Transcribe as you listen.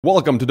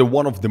Welcome to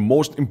one of the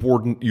most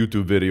important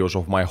YouTube videos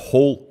of my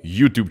whole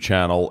YouTube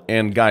channel.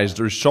 And guys,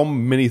 there's so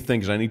many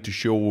things I need to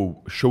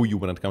show you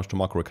when it comes to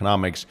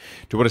macroeconomics,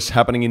 to what is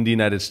happening in the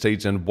United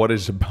States and what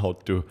is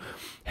about to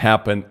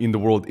happen in the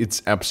world.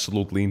 It's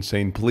absolutely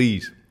insane.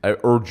 Please, I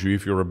urge you,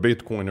 if you're a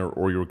Bitcoiner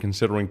or you're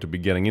considering to be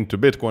getting into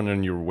Bitcoin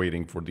and you're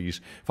waiting for these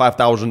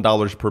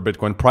 $5,000 per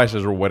Bitcoin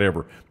prices or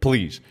whatever,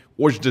 please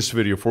watch this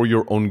video for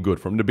your own good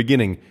from the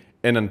beginning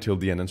and until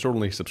the end, and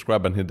certainly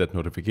subscribe and hit that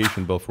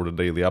notification bell for the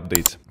daily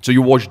updates so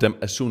you watch them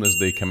as soon as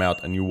they come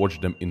out and you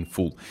watch them in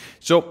full.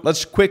 So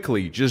let's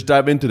quickly just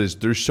dive into this.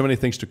 There's so many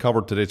things to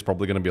cover today. It's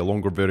probably going to be a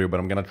longer video,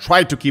 but I'm going to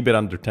try to keep it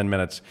under 10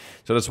 minutes.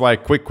 So that's why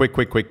quick.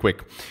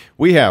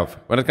 We have,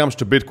 when it comes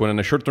to Bitcoin in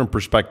a short-term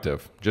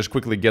perspective, just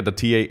quickly get the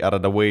TA out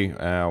of the way.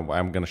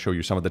 I'm going to show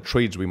you some of the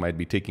trades we might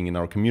be taking in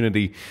our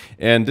community,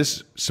 and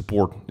this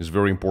support is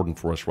very important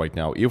for us right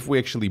now. If we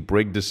actually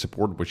break this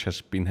support, which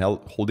has been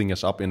holding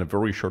us up in a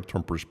very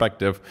short-term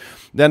perspective,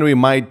 then we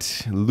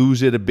might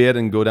lose it a bit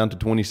and go down to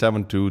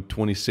 27 to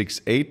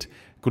 26.8.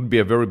 Could be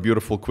a very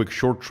beautiful quick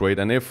short trade,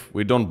 and if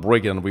we don't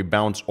break it and we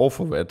bounce off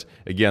of it,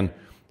 again,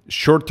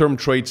 short-term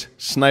trades,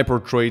 sniper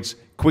trades,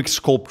 quick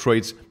scalp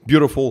trades,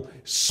 beautiful,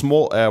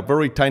 small,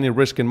 very tiny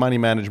risk in money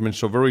management,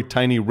 so very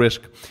tiny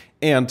risk,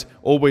 and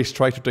always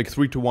try to take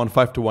 3 to 1,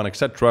 5 to 1,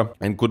 etc.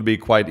 And could be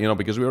quite,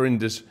 because we are in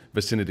this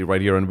vicinity right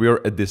here and we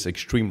are at this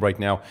extreme right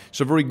now.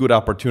 So very good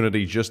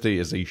opportunity just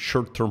as a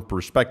short-term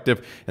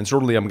perspective. And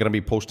certainly I'm going to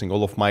be posting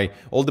all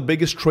the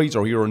biggest trades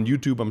are here on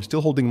YouTube. I'm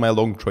still holding my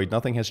long trade.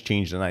 Nothing has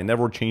changed, and I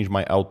never change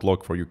my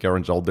outlook for you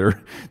Karens out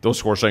there. Those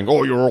who are saying,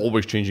 oh, you're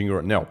always changing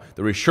your... No,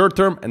 there is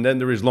short-term and then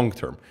there is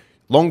long-term.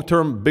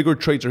 Long-term, bigger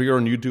trades are here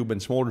on YouTube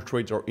and smaller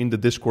trades are in the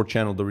Discord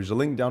channel. There is a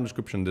link down in the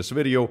description in this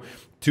video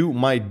to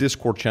my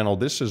Discord channel.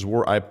 This is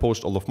where I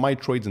post all of my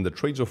trades and the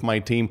trades of my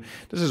team.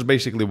 This is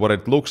basically what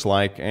it looks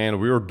like, and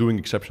we are doing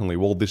exceptionally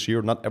well this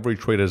year. Not every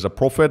trade is a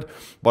profit,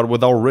 but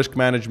with our risk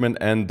management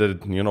and the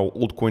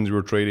altcoins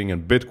we're trading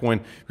and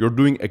Bitcoin, we're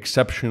doing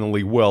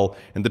exceptionally well.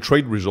 And the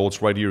trade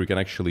results right here, you can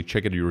actually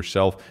check it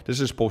yourself.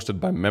 This is posted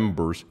by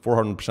members,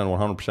 400%,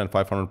 100%,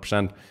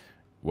 500%,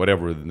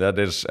 whatever that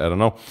is, I don't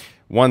know.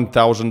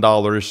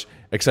 $1,000,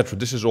 etc.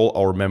 This is all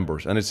our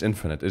members, and it's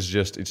infinite.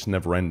 It's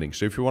never ending.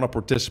 So if you want to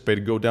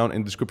participate, go down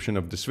in the description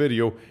of this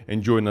video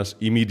and join us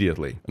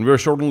immediately. And we're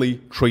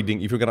certainly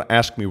trading. If you're going to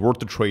ask me where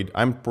to trade,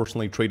 I'm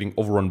personally trading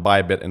over on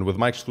Bybit, and with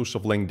my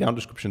exclusive link down in the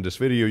description of this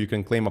video, you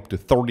can claim up to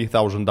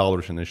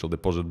 $30,000 initial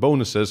deposit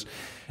bonuses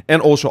and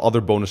also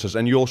other bonuses.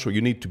 And you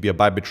need to be a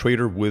Bybit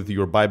trader with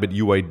your Bybit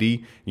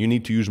UID. You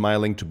need to use my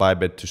link to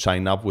Bybit to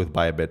sign up with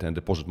Bybit and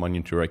deposit money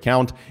into your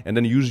account, and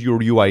then use your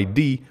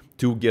UID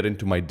to get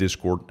into my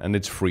Discord, and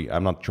it's free.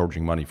 I'm not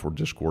charging money for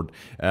Discord,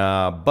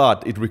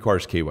 but it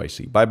requires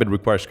KYC. Bybit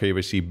requires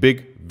KYC,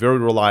 big, very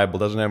reliable,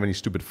 doesn't have any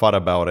stupid FUD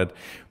about it,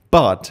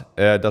 but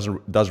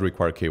does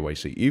require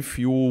KYC. If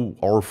you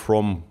are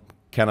from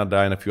Canada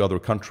and a few other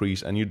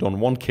countries and you don't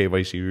want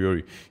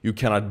KYC, you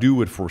cannot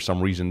do it for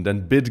some reason,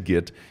 then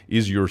BitGet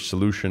is your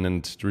solution,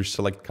 and there's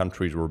select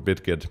countries where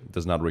BitGet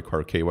does not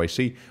require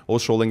KYC.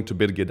 Also, link to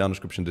BitGet down in the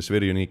description of this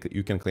video, and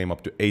you can claim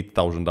up to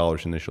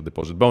 $8,000 initial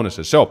deposit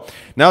bonuses. So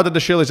now that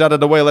the shell is out of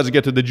the way, let's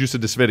get to the juice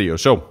of this video.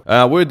 So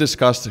we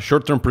discussed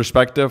short-term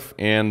perspective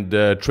and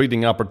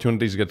trading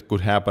opportunities that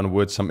could happen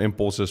with some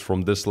impulses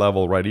from this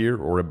level right here,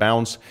 or a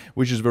bounce,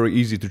 which is very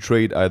easy to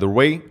trade either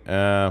way.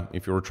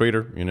 If you're a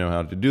trader, you know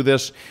how to do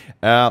this.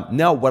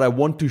 Now, what I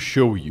want to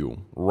show you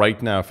right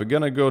now, if we're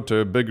going to go to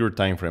a bigger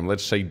time frame,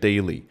 let's say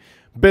daily,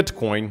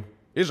 Bitcoin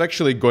is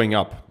actually going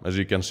up, as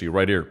you can see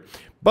right here.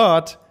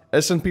 But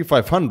S&P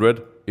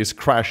 500 is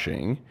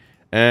crashing.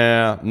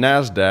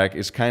 NASDAQ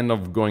is kind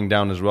of going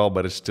down as well,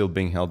 but it's still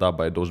being held up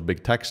by those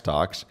big tech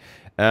stocks.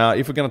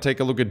 If we're going to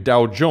take a look at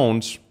Dow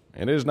Jones,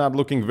 it is not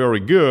looking very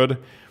good.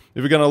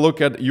 If we're going to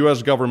look at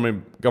U.S.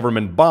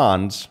 government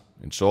bonds,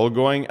 it's all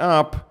going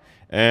up.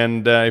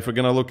 And if we're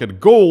going to look at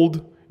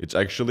gold, it's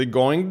actually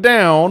going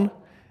down.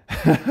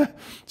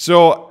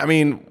 So, I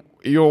mean,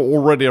 you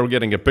already are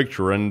getting a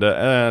picture.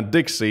 And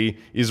Dixie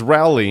is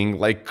rallying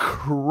like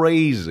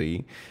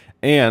crazy.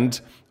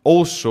 And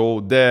also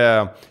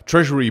the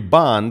Treasury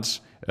bonds,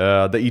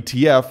 the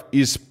ETF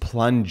is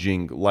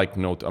plunging like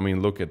note. I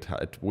mean, look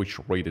at which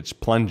rate it's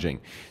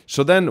plunging.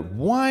 So then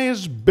why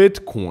is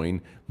Bitcoin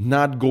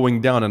not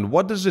going down? And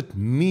what does it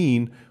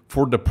mean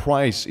for the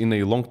price in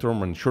a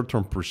long-term and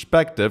short-term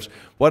perspectives?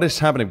 What is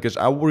happening? Because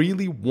I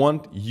really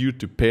want you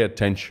to pay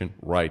attention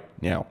right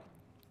now,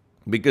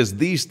 because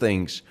these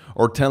things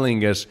are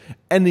telling us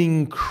an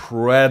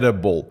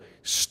incredible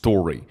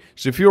story.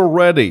 So if you're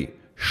ready,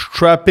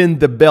 strap in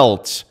the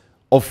belts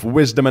of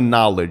wisdom and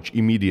knowledge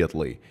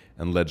immediately,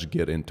 and let's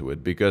get into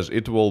it, because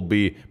it will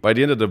be, by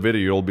the end of the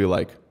video, you'll be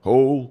like,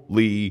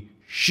 holy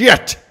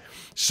shit!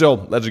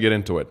 So let's get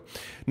into it.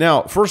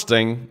 Now, first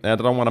thing that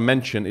I want to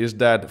mention is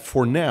that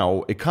for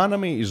now,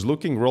 economy is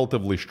looking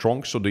relatively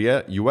strong. So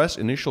the U.S.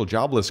 initial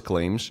jobless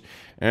claims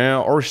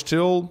are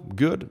still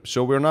good.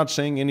 So we're not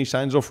seeing any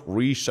signs of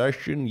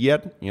recession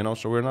yet,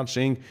 so we're not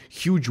seeing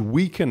huge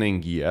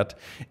weakening yet.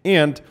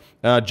 And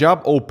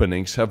job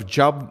openings have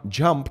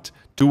jumped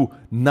to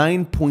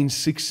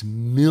 9.6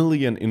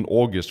 million in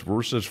August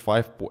versus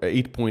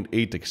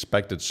 8.8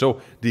 expected.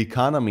 So the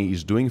economy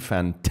is doing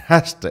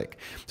fantastic.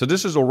 So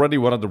this is already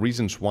one of the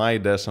reasons why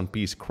the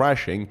S&P is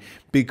crashing,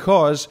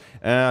 because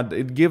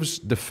it gives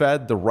the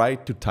Fed the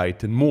right to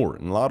tighten more.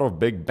 And a lot of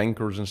big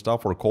bankers and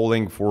stuff are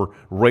calling for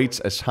rates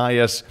as high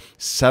as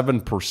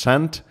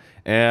 7%,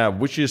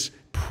 which is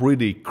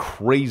pretty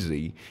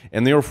crazy,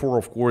 and therefore,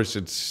 of course,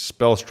 it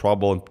spells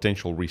trouble and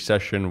potential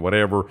recession,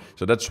 whatever.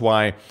 So that's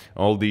why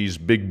all these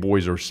big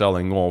boys are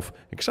selling off,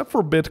 except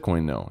for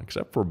Bitcoin now,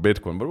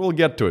 but we'll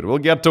get to it.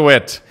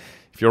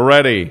 If you're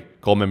ready,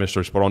 call me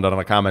Mr. Spot down in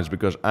the comments,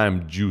 because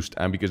I'm juiced,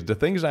 and because the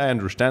things I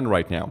understand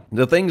right now,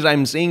 the things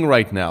I'm seeing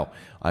right now,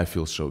 I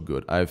feel so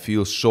good. I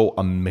feel so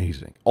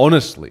amazing.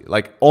 Honestly,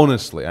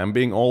 I'm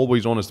being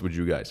always honest with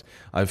you guys.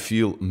 I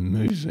feel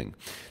amazing.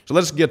 So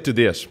let's get to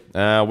this,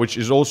 which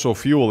is also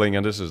fueling,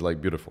 and this is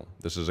like beautiful.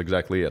 This is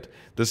exactly it.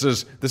 This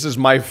is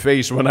my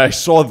face when I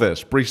saw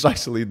this,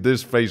 precisely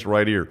this face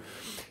right here.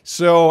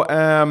 So,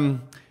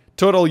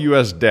 total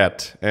U.S.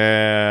 debt.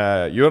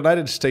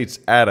 United States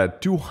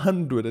added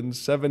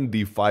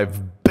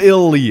 $275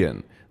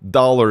 billion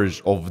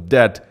of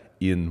debt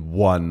in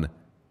one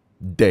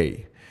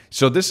day.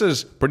 So this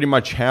is pretty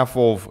much half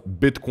of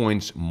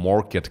Bitcoin's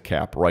market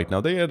cap right now.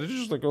 They had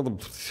just like all the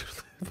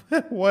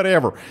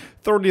whatever,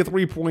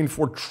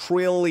 $33.4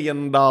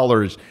 trillion.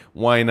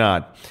 Why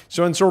not?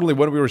 So, and certainly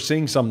when we were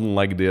seeing something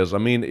like this, I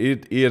mean,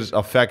 it is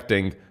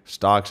affecting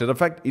stocks. It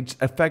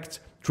affects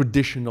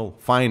traditional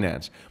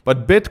finance.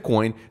 But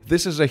Bitcoin,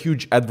 this is a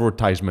huge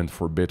advertisement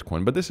for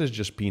Bitcoin, but this is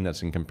just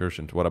peanuts in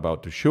comparison to what I'm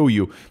about to show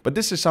you. But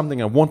this is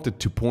something I wanted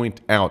to point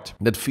out,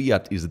 that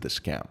fiat is the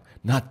scam,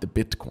 not the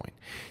Bitcoin.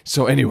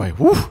 So anyway,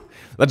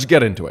 let's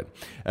get into it.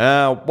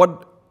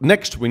 What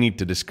next we need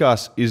to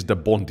discuss is the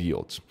bond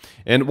yields.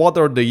 And what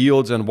are the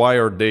yields and why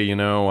are they, at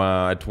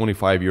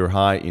 25-year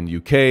high in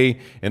UK?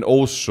 And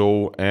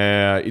also,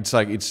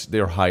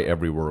 they're high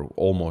everywhere,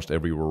 almost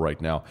everywhere right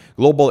now.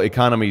 Global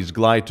economies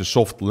glide to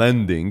soft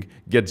landing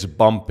gets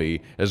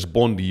bumpy as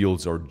bond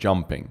yields are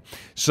jumping.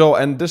 So,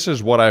 and this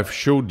is what I've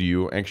showed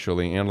you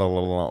actually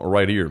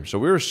right here. So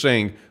we're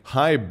saying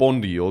high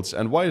bond yields,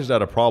 and why is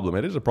that a problem?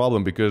 It is a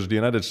problem because the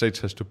United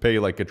States has to pay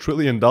like $1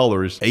 trillion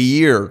a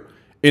year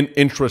in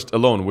interest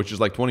alone, which is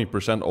like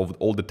 20% of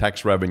all the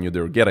tax revenue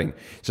they're getting.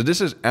 So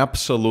this is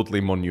absolutely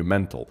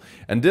monumental.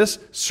 And this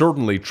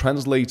certainly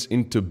translates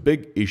into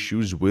big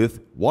issues with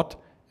what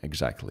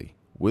exactly?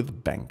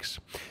 With banks.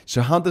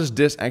 So how does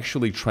this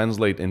actually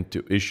translate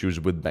into issues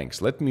with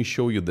banks? Let me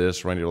show you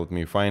this right here. Let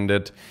me find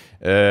it.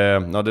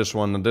 Not this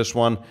one, not this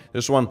one,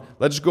 this one.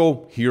 Let's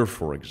go here,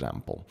 for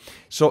example.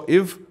 So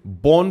if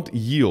bond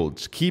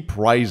yields keep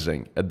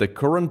rising at the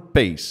current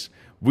pace,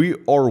 we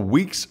are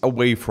weeks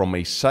away from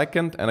a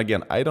second, and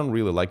again, I don't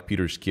really like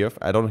Peter Schiff.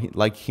 I don't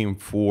like him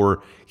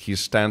for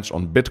his stance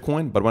on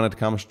Bitcoin, but when it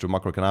comes to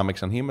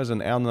macroeconomics and him as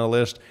an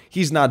analyst,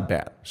 he's not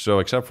bad. So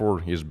except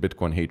for his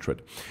Bitcoin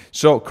hatred.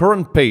 So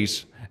current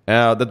pace,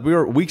 that we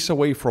are weeks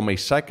away from a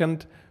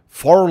second,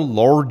 far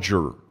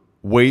larger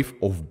wave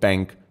of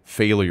bank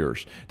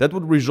failures. That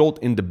would result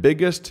in the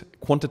biggest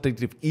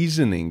quantitative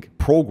easing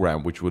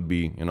program, which would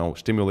be,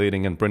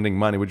 stimulating and printing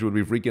money, which would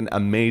be freaking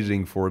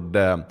amazing for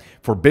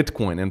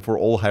Bitcoin and for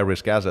all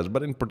high-risk assets.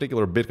 But in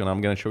particular, Bitcoin, I'm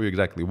going to show you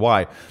exactly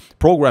why.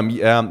 Program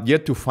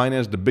yet to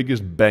finance the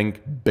biggest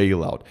bank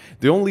bailout.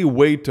 The only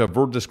way to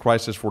avert this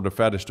crisis for the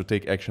Fed is to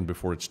take action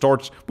before it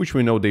starts, which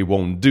we know they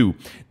won't do.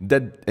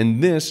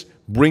 And this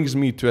brings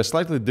me to a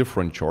slightly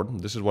different chart.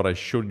 This is what I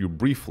showed you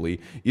briefly,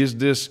 is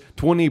this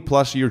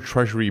 20-plus year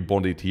Treasury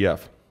bond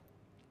ETF.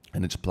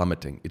 And it's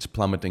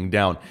plummeting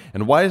down.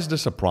 And why is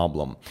this a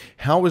problem?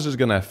 How is this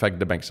going to affect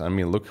the banks? I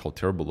mean, look how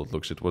terrible it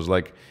looks. It was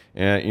like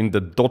in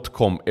the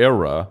dot-com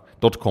era,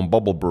 dot-com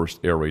bubble burst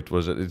era,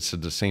 it's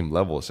at the same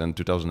levels in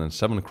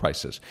 2007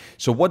 crisis.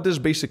 So what this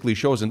basically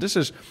shows, and this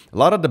is a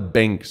lot of the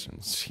banks,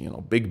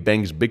 big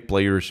banks, big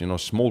players,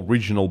 small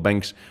regional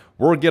banks,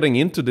 we're getting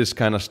into this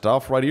kind of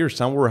stuff right here,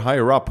 somewhere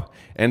higher up.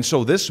 And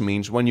so this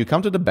means when you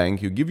come to the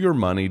bank, you give your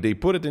money, they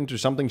put it into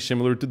something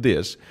similar to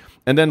this.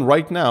 And then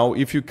right now,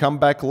 if you come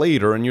back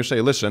later and you say,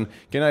 listen,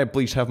 can I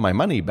please have my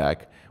money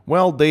back?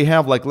 Well, they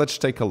have like, let's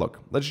take a look.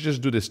 Let's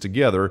just do this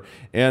together.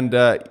 And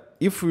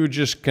if we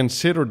just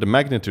consider the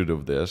magnitude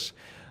of this,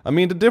 I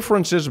mean, the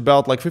difference is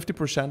about like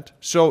 50%.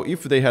 So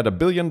if they had $1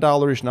 billion,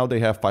 now they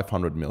have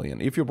 500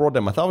 million. If you brought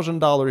them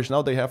 $1,000,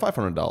 now they have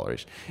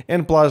 $500.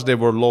 And plus they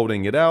were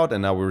loading it out,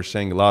 and now we're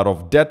seeing a lot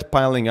of debt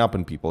piling up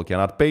and people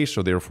cannot pay.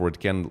 So therefore it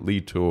can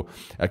lead to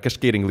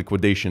cascading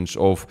liquidations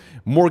of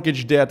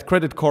mortgage debt,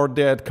 credit card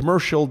debt,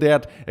 commercial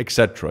debt,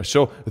 etc.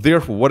 So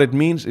therefore what it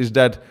means is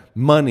that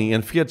money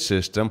and fiat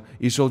system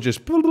is all just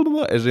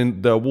as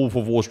in the Wolf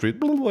of Wall Street,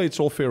 it's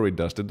all fairy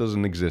dust. It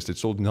doesn't exist.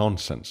 It's all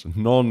nonsense.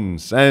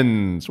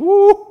 Nonsense.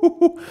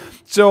 Woo!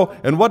 So,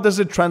 and what does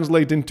it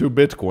translate into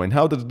Bitcoin?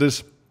 How does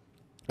this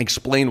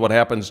explain what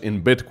happens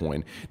in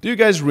Bitcoin? Do you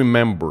guys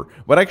remember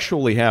what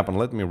actually happened?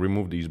 Let me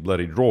remove these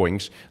bloody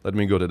drawings. Let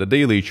me go to the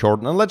daily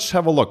chart and let's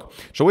have a look.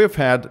 So we've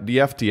had the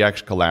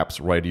FTX collapse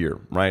right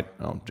here, right?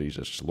 Oh,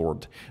 Jesus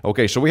Lord.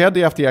 Okay, so we had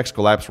the FTX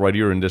collapse right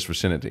here in this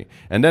vicinity.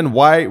 And then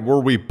why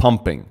were we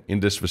pumping in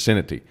this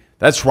vicinity?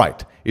 That's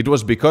right. It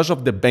was because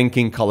of the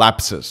banking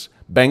collapses.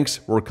 Banks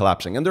were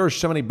collapsing. And there are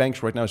so many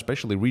banks right now,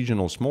 especially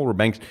regional, smaller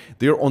banks,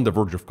 they're on the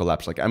verge of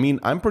collapse. Like, I mean,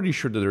 I'm pretty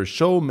sure that there's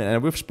so many,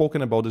 and we've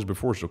spoken about this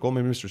before, so call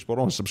me Mr. Spot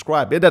On,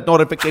 subscribe, hit that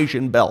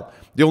notification bell.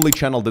 The only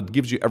channel that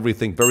gives you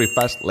everything very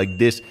fast like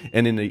this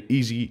and in an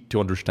easy to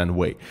understand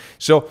way.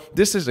 So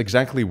this is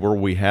exactly where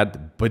we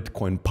had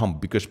Bitcoin pump,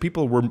 because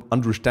people were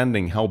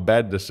understanding how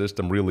bad the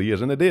system really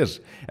is, and it is.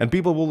 And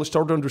people will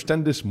start to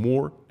understand this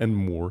more and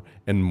more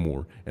and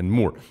more and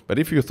more. But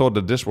if you thought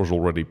that this was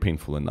already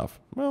painful enough,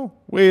 well,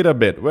 wait a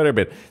bit.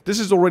 This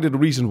is already the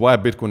reason why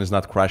Bitcoin is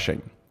not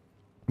crashing.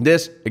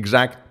 This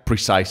exact,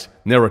 precise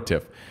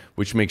narrative,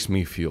 which makes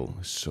me feel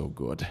so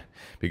good.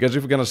 Because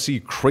if we're going to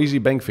see crazy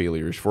bank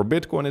failures for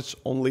Bitcoin, it's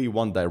only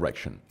one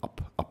direction,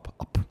 up, up,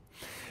 up.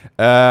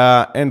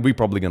 And we're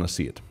probably going to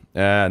see it.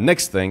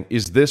 Next thing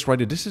is this right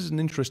here. This is an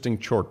interesting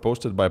chart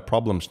posted by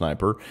Problem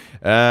Sniper.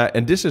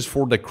 And this is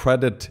for the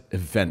credit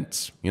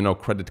events, you know,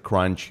 credit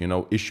crunch, you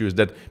know, issues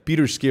that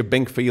Peter Schiff,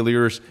 bank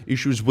failures,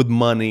 issues with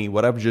money,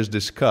 what I've just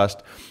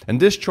discussed. And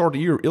this chart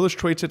here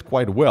illustrates it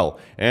quite well.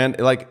 And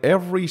like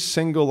every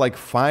single like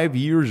 5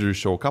 years or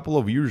so, a couple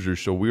of years or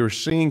so, we are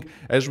seeing,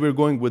 as we're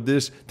going with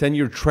this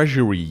 10-year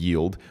treasury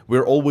yield,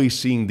 we're always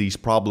seeing these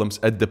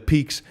problems at the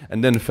peaks,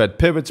 and then Fed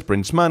pivots,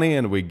 prints money,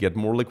 and we get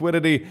more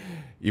liquidity.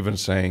 Even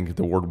saying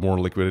the word more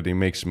liquidity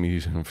makes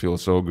me feel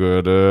so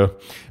good.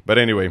 But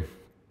anyway,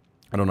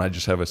 I don't know, I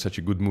just have such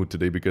a good mood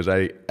today because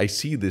I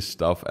see this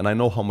stuff and I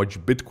know how much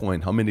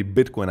Bitcoin, how many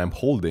Bitcoin I'm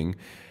holding.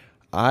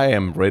 I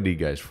am ready,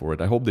 guys, for it.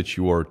 I hope that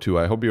you are too.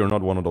 I hope you're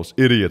not one of those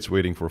idiots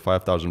waiting for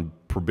 5,000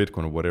 per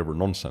Bitcoin or whatever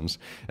nonsense.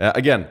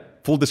 Again,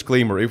 full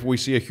disclaimer, if we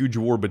see a huge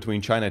war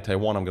between China and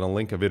Taiwan, I'm going to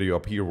link a video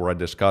up here where I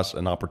discuss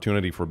an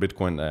opportunity for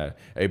Bitcoin,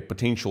 a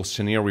potential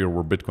scenario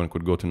where Bitcoin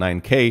could go to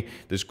 9K.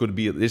 This could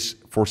be this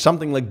for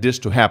something like this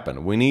to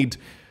happen. We need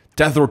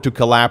Tether to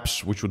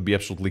collapse, which would be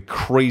absolutely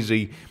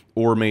crazy,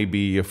 or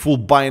maybe a full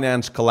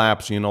Binance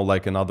collapse, you know,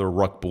 like another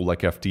rug pull like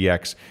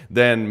FTX.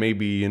 Then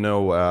maybe, you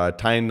know,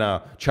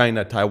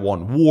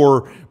 China-Taiwan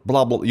war,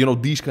 blah, blah, you know,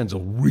 these kinds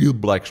of real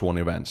black swan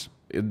events.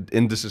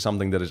 And this is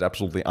something that is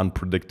absolutely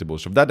unpredictable.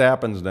 So if that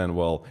happens, then,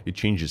 well, it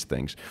changes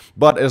things.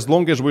 But as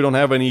long as we don't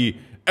have any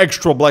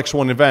extra black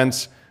swan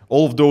events,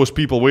 all of those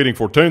people waiting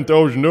for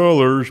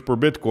 $10,000 per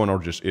Bitcoin are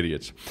just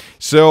idiots.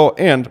 So,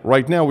 and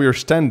right now we are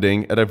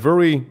standing at a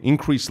very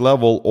increased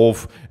level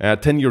of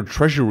 10-year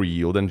treasury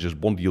yield and just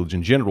bond yields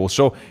in general.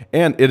 So,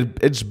 and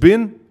it's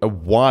been a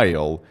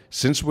while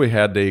since we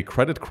had a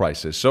credit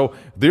crisis. So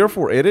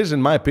therefore it is,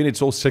 in my opinion,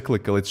 it's all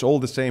cyclical. It's all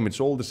the same.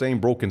 It's all the same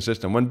broken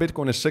system. When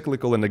Bitcoin is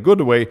cyclical in a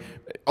good way,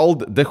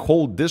 this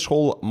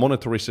whole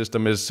monetary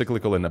system is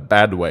cyclical in a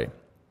bad way.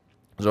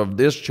 So if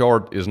this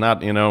chart is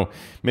not, you know,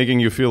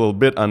 making you feel a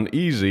bit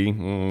uneasy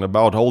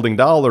about holding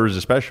dollars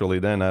especially,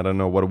 then I don't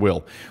know what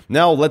will.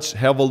 Now let's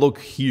have a look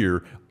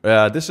here.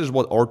 This is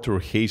what Arthur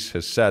Hayes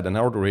has said. And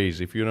Arthur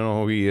Hayes, if you don't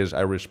know who he is,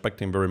 I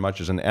respect him very much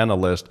as an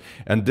analyst.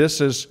 And this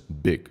is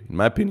big. In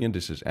my opinion,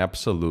 this is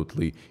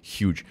absolutely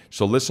huge.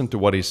 So listen to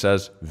what he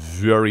says.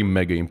 Very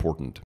mega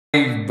important.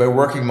 The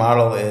working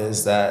model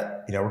is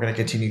that, you know, we're going to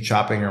continue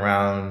chopping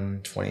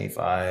around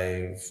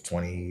 25,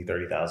 20,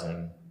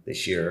 30,000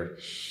 this year.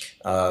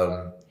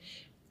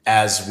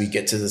 As we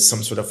get to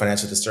some sort of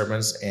financial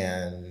disturbance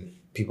and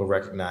people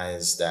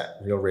recognize that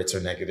real rates are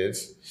negative,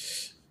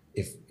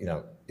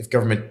 if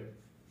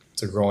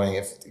governments are growing,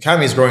 if the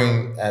economy is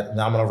growing at a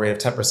nominal rate of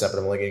 10%, but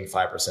I'm only getting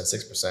 5%,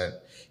 6%,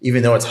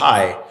 even though it's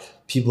high,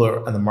 people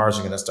are on the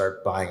margin going to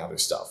start buying other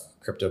stuff,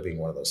 crypto being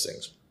one of those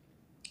things.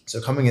 So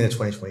coming into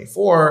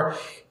 2024,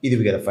 either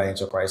we get a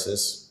financial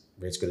crisis,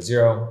 rates go to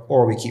zero,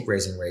 or we keep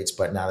raising rates,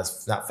 but not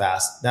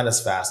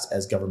as fast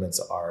as governments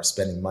are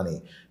spending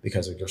money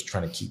because they're just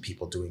trying to keep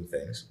people doing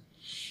things,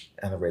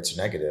 and the rates are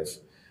negative.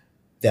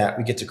 That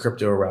we get to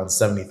crypto around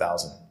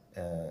 70,000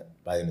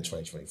 by the end of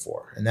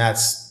 2024, and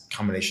that's a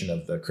combination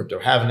of the crypto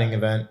halving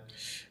event,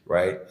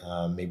 right?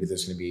 Maybe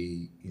there's going to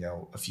be, you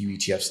know, a few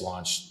ETFs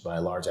launched by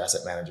large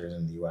asset managers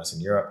in the U.S.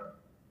 and Europe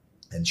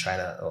and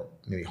China, or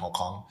maybe Hong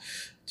Kong,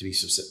 to be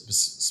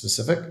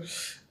specific.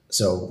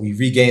 So we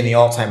regain the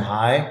all-time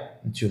high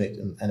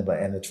and by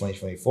end of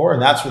 2024.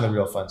 And that's when the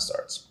real fun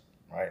starts,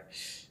 right?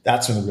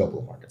 That's when the real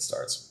bull market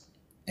starts.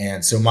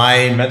 And so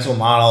my mental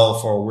model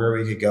for where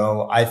we could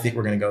go, I think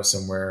we're going to go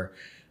somewhere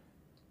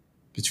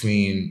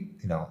between,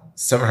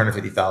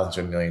 $750,000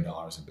 to $1 million in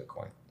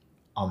Bitcoin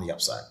on the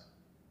upside,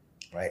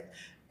 right?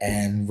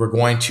 And we're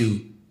going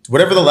to,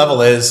 whatever the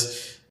level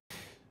is,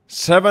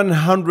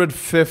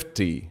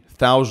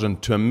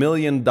 $750,000 to $1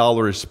 million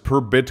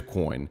per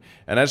Bitcoin.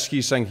 And as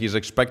he's saying, he's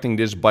expecting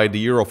this by the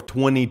year of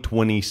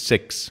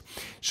 2026.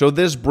 So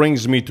this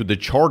brings me to the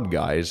chart,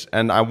 guys,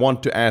 and I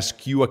want to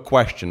ask you a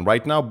question.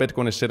 Right now,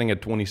 Bitcoin is sitting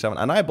at 27,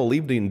 and I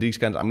believe in these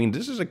kinds. I mean,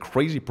 this is a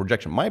crazy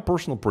projection. My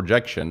personal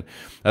projection,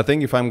 I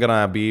think if I'm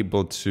gonna be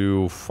able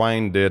to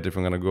find it, if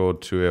I'm gonna go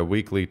to a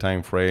weekly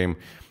time frame,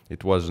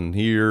 it wasn't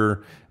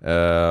here.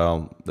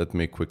 Let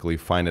me quickly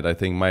find it. I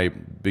think my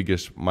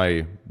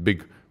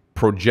big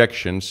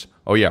projections.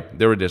 Oh yeah,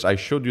 there it is. I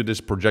showed you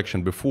this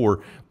projection before.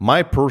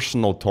 My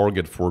personal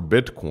target for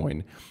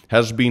Bitcoin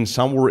has been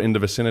somewhere in the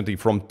vicinity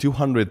from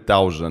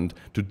 $200,000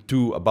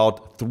 to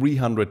about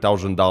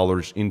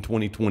 $300,000 in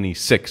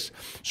 2026.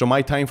 So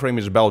my time frame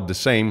is about the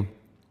same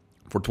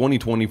for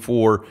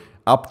 2024.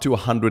 Up to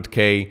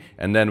 100K,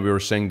 and then we were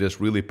saying this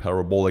really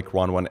parabolic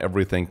run when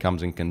everything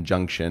comes in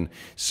conjunction.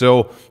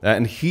 So,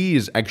 and he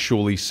is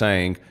actually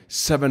saying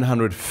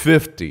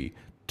 750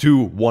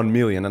 to 1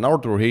 million. And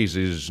Arthur Hayes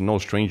is no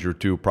stranger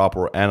to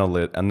proper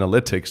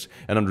analytics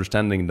and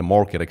understanding the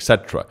market,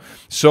 etc.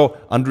 So,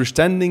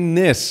 understanding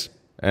this,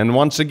 and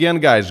once again,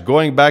 guys,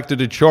 going back to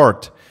the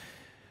chart,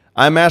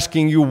 I'm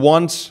asking you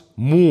once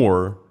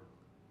more.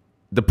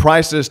 The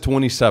price is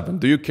 27.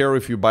 Do you care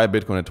if you buy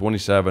Bitcoin at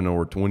 27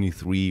 or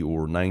 23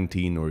 or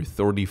 19 or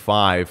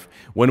 35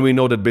 when we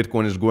know that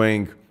Bitcoin is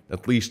going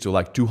at least to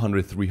like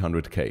 200,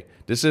 300K?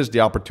 This is the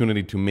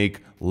opportunity to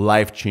make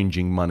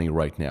life-changing money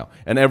right now.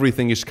 And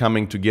everything is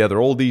coming together.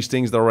 All these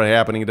things that are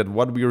happening, that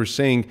what we are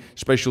saying,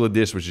 especially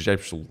this, which is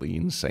absolutely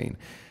insane.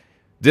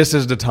 This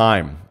is the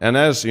time. And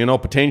as you know,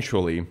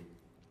 potentially,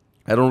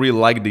 I don't really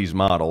like these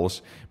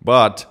models,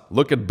 but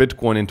look at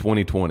Bitcoin in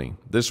 2020.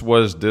 This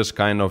was this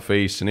kind of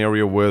a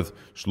scenario with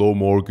slow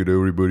market,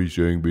 everybody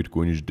saying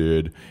Bitcoin is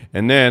dead.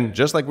 And then,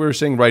 just like we were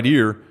saying right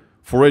here,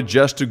 for it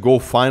just to go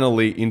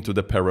finally into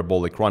the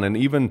parabolic run. And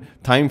even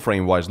time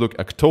frame wise, look,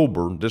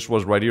 October, this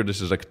was right here,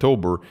 this is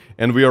October,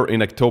 and we are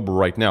in October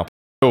right now.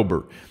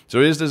 October. So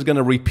is this going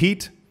to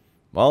repeat?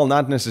 Well,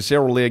 not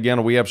necessarily.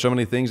 Again, we have so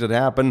many things that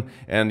happen,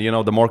 and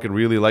the market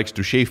really likes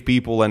to shave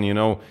people and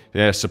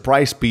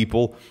surprise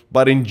people.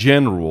 But in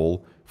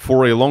general,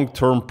 for a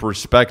long-term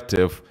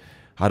perspective,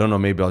 I don't know,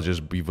 maybe I'll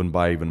just even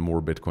buy even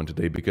more Bitcoin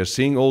today, because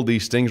seeing all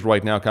these things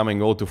right now coming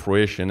all to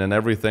fruition and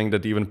everything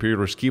that even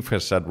Peter Schiff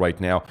has said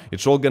right now,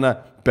 it's all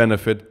gonna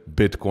benefit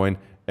Bitcoin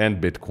and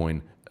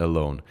Bitcoin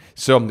alone.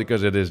 So,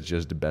 because it is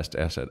just the best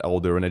asset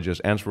out there, and it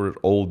just answers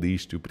all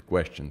these stupid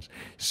questions.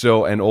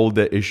 So, and all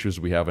the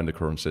issues we have in the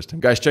current system.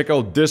 Guys, check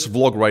out this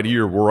vlog right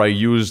here where I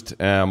used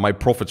my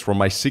profits from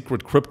my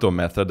secret crypto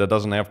method that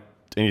doesn't have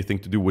anything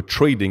to do with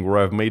trading, where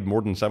I've made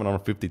more than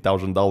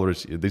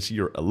 $750,000 this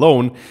year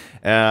alone,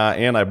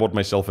 and I bought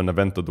myself an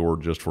Aventador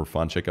just for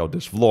fun. Check out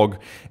this vlog,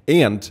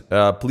 and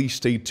please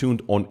stay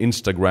tuned on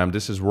Instagram.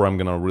 This is where I'm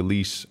gonna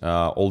release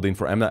all the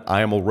info.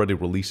 I am already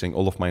releasing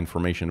all of my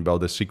information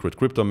about the secret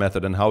crypto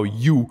method and how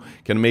you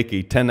can make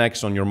a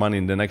 10x on your money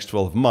in the next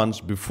 12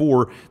 months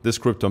before this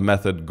crypto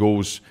method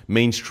goes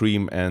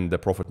mainstream and the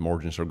profit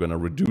margins are gonna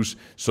reduce.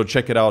 So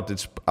check it out.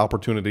 It's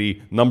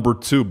opportunity number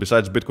 2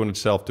 besides Bitcoin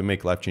itself to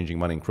make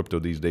life-changing money in crypto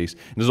these days.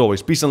 And as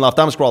always, peace and love.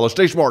 Thomas Crawler.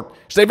 Stay smart,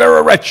 stay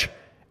very rich,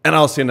 and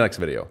I'll see you in the next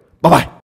video. Bye-bye.